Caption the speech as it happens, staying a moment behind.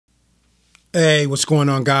Hey, what's going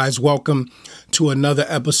on, guys? Welcome to another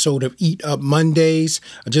episode of Eat Up Mondays.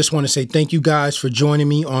 I just want to say thank you guys for joining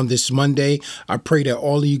me on this Monday. I pray that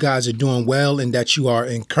all of you guys are doing well and that you are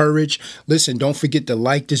encouraged. Listen, don't forget to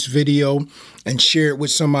like this video and share it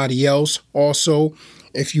with somebody else. Also,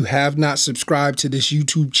 if you have not subscribed to this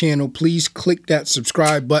YouTube channel, please click that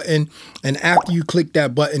subscribe button. And after you click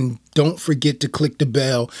that button, don't forget to click the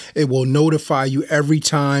bell. It will notify you every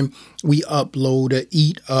time we upload a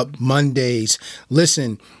Eat Up Mondays.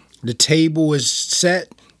 Listen, the table is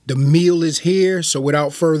set. The meal is here. So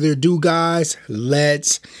without further ado, guys,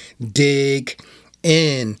 let's dig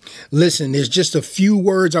in. Listen, there's just a few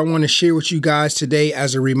words I want to share with you guys today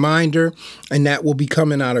as a reminder, and that will be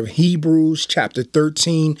coming out of Hebrews chapter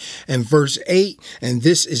 13 and verse 8. And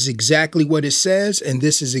this is exactly what it says, and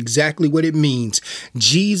this is exactly what it means.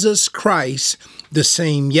 Jesus Christ, the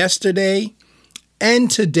same yesterday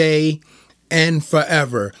and today and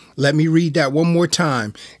forever. Let me read that one more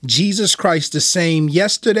time. Jesus Christ, the same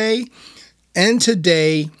yesterday and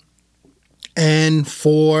today and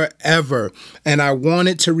forever. And I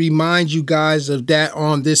wanted to remind you guys of that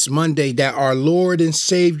on this Monday, that our Lord and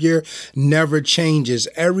Savior never changes.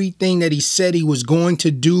 Everything that he said he was going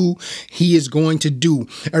to do, he is going to do.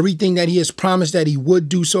 Everything that he has promised that he would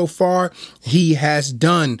do so far, he has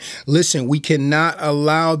done. Listen, we cannot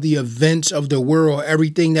allow the events of the world,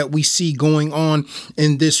 everything that we see going on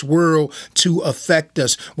in this world, to affect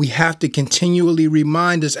us. We have to continually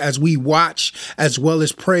remind us as we watch as well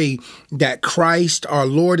as pray that Christ, our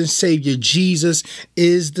Lord and Savior, Jesus,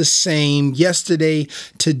 is the same yesterday,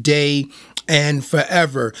 today, and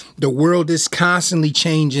forever. The world is constantly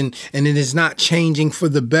changing, and it is not changing for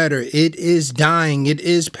the better. It is dying. It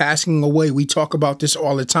is passing away. We talk about this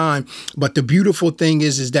all the time. But the beautiful thing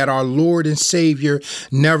is that our Lord and Savior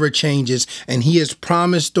never changes, and he has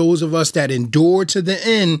promised those of us that endure to the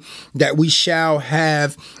end that we shall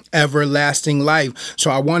have everlasting life.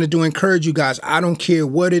 So I wanted to encourage you guys. I don't care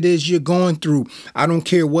what it is you're going through. I don't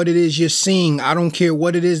care what it is you're seeing. I don't care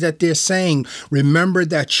what it is that they're saying. Remember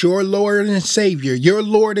that your Lord and Savior,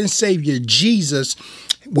 Jesus,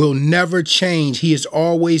 will never change. He is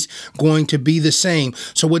always going to be the same.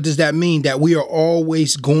 So what does that mean? That we are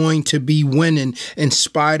always going to be winning in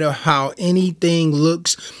spite of how anything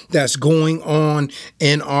looks that's going on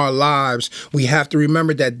in our lives. We have to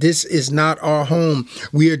remember that this is not our home.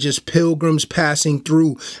 We are just pilgrims passing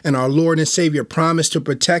through, and our Lord and Savior promised to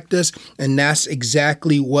protect us, and that's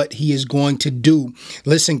exactly what he is going to do.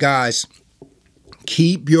 Listen, guys.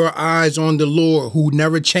 Keep your eyes on the Lord who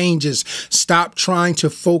never changes. Stop trying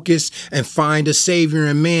to focus and find a savior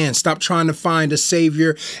in man. Stop trying to find a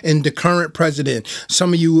savior in the current president.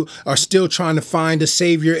 Some of you are still trying to find a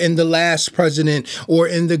savior in the last president or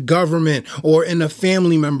in the government or in a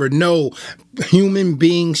family member. No. Human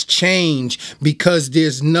beings change because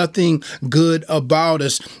there's nothing good about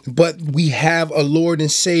us, but we have a Lord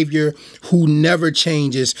and Savior who never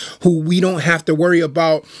changes, who we don't have to worry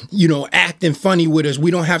about, acting funny with us.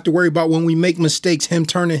 We don't have to worry about when we make mistakes, him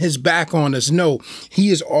turning his back on us. No, he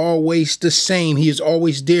is always the same. He is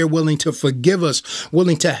always there, willing to forgive us,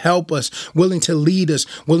 willing to help us, willing to lead us,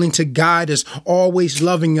 willing to guide us, always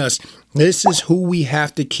loving us. This is who we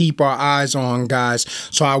have to keep our eyes on, guys.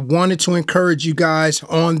 So I wanted to encourage you guys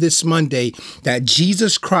on this Monday that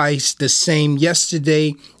Jesus Christ, the same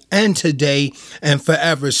yesterday and today and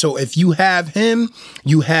forever. So if you have him,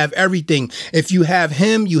 you have everything. If you have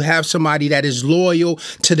him, you have somebody that is loyal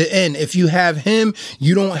to the end. If you have him,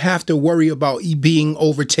 you don't have to worry about being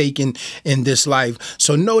overtaken in this life.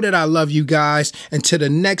 So know that I love you guys. Until the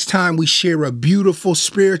next time we share a beautiful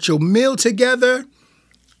spiritual meal together,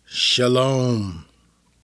 Shalom.